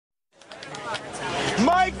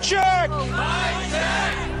check!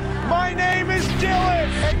 My name is Dylan,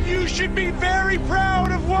 and you should be very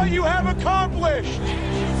proud of what you have accomplished.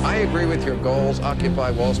 I agree with your goals.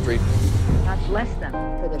 Occupy Wall Street. God bless them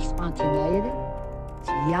for their spontaneity. It's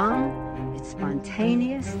young, it's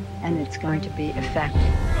spontaneous, and it's going to be effective.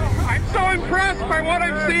 I'm so impressed by what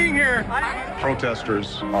I'm seeing here.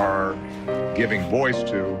 Protesters are giving voice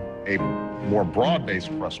to a more broad-based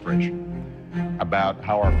frustration about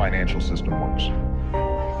how our financial system works.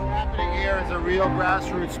 What's happening here is a real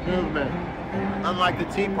grassroots movement, unlike the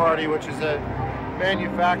Tea Party, which is a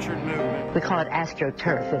manufactured movement. We call it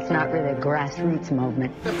AstroTurf. It's not really a grassroots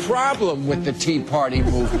movement. The problem with the Tea Party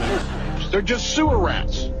movement, They're just sewer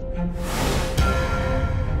rats.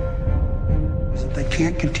 They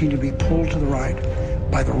can't continue to be pulled to the right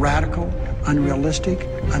by the radical, unrealistic,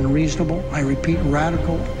 unreasonable, I repeat,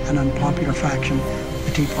 radical and unpopular faction,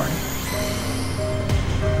 the Tea Party.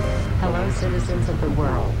 Hello, citizens of the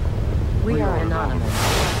world. We are anonymous.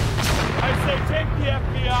 I say take the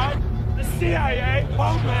FBI, the CIA,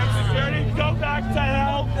 Homeland Security, go back to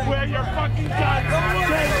hell where your fucking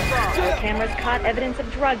guns. Cameras caught evidence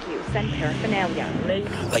of drug use and paraphernalia.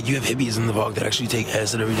 Like, you have hippies in the Vogue that actually take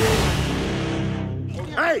acid every day.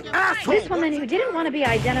 Hey, asshole! This woman, who didn't want to be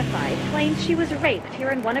identified, claims she was raped here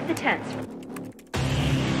in one of the tents.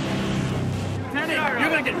 Penny, you're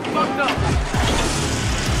gonna get fucked up.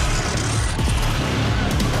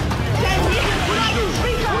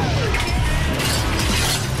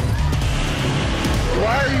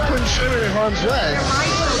 Why are you putting children in harm's way?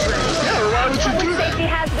 Yeah, why would you do that? Safety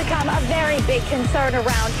has become a very big concern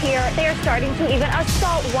around here. They are starting to even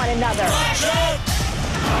assault one another.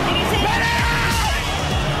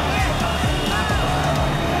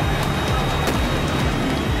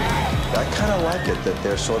 I kind of like it that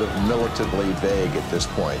they're sort of militantly vague at this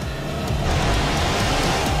point.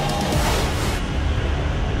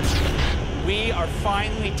 We are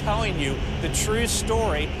finally telling you the true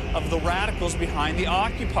story of the radicals behind the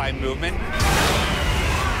Occupy movement.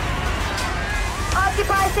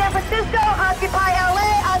 Occupy San Francisco, Occupy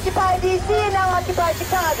LA, Occupy DC, and now Occupy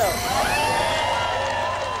Chicago.